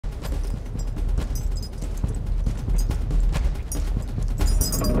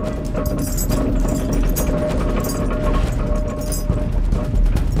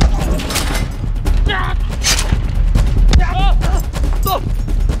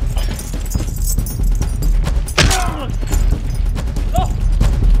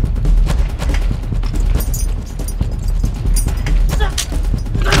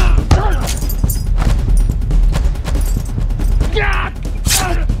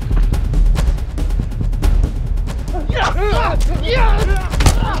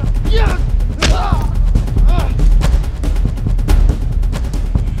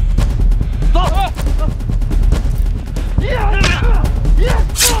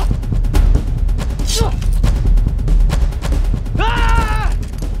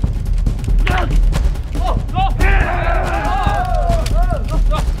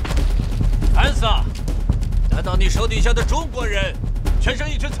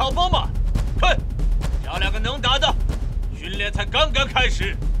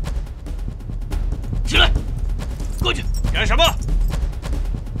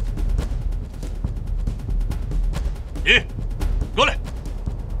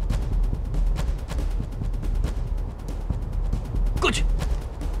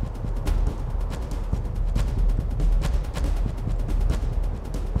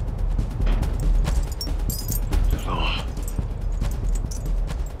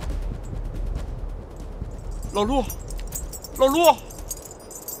老陆，老陆！啊！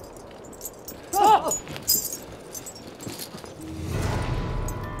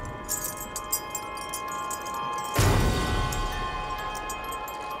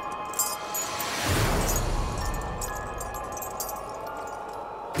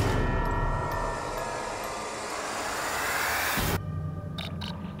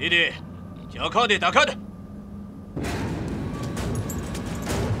弟弟，脚铐得打开的。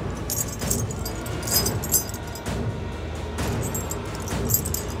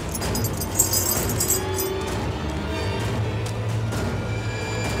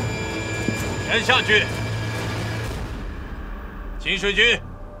 先下去，清水君、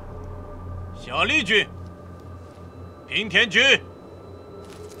小丽君、平田君。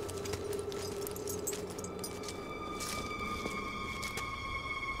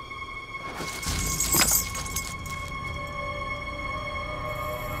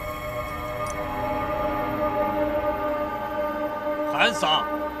韩桑，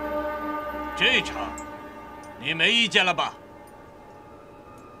这场你没意见了吧？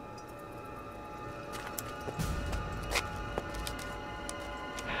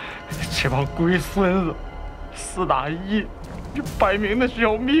 这帮龟孙子，4打1，这摆明的是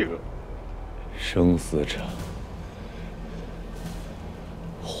要命啊！生死场，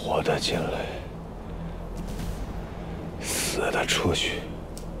活的进来，死的出去。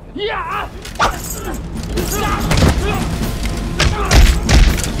呀！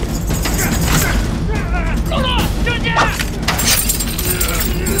老大，正经！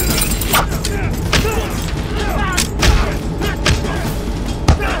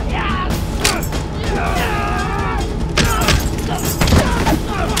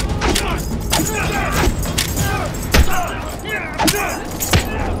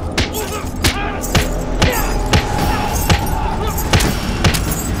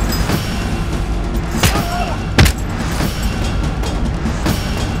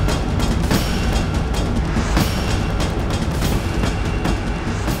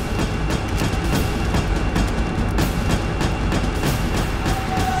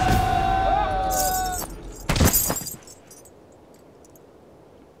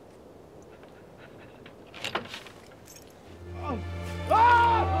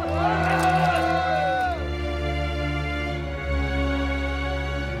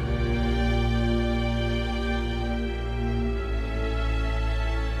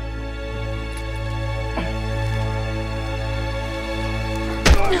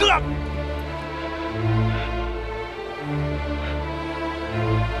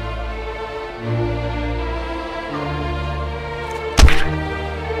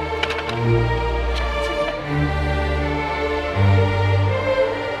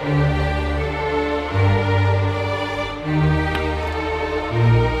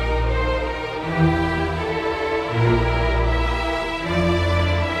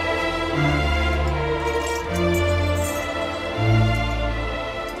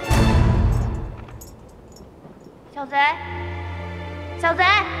 小贼，小贼，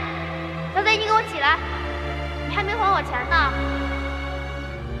小贼，你给我起来！你还没还我钱呢。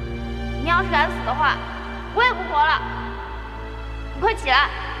你要是敢死的话，我也不活了。你快起来，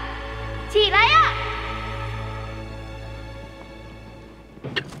起来呀！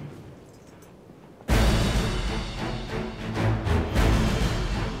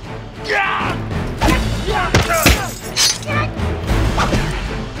 啊！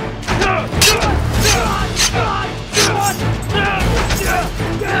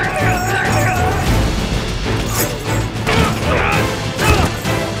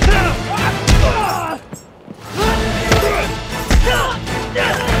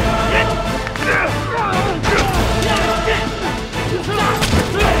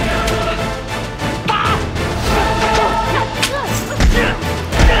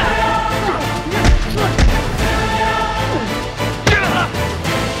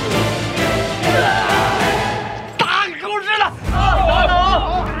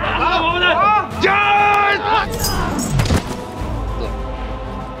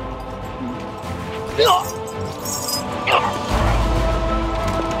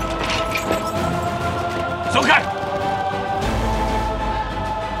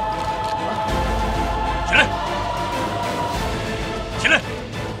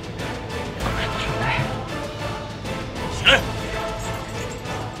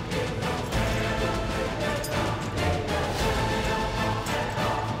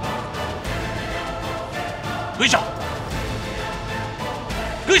跪下！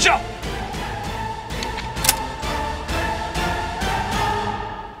跪下！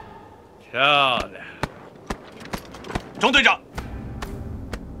漂亮，中队长。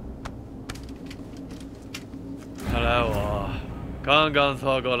看来我刚刚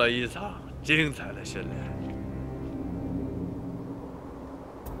错过了一场精彩的训练。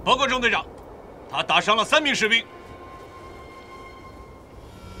报告中队长，他打伤了3名士兵。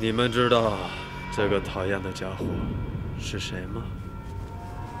你们知道这个讨厌的家伙是谁吗？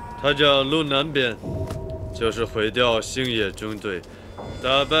他叫陆南边，就是毁掉星野中队、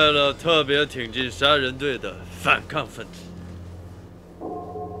打败了特别挺进杀人队的反抗分子。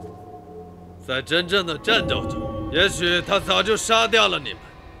在真正的战斗中，也许他早就杀掉了你们。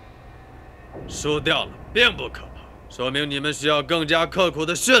输掉了并不可怕，说明你们需要更加刻苦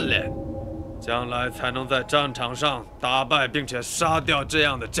的训练，将来才能在战场上打败并且杀掉这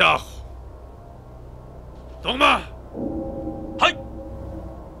样的家伙，懂吗？嗨！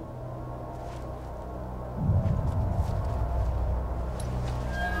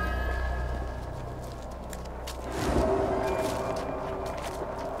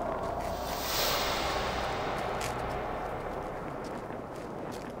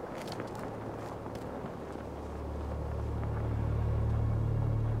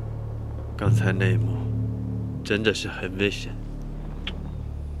刚才那一幕真的是很危险。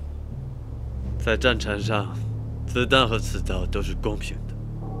在战场上，子弹和刺刀都是公平的，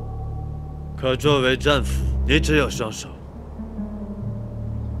可作为战俘，你只有双手。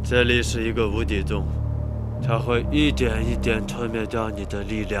这里是一个无底洞，它会一点一点吞灭掉你的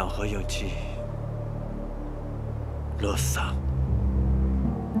力量和勇气。罗桑，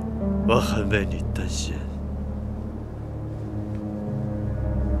我很为你担心。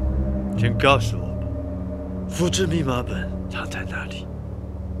请告诉我吧，复制密码本藏在哪里？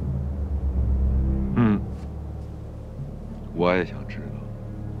我也想知道。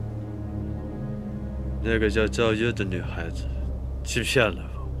那个叫赵月的女孩子欺骗了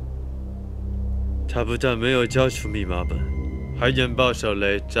我，她不但没有交出密码本，还引爆手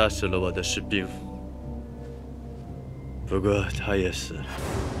雷炸死了我的士兵。不过她也死了。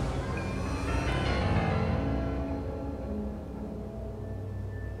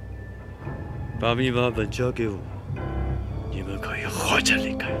把密码本交给我，你们可以活着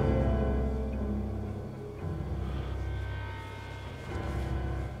离开。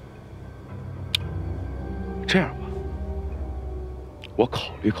这样吧，我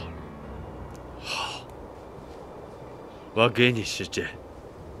考虑考虑。好，我给你时间。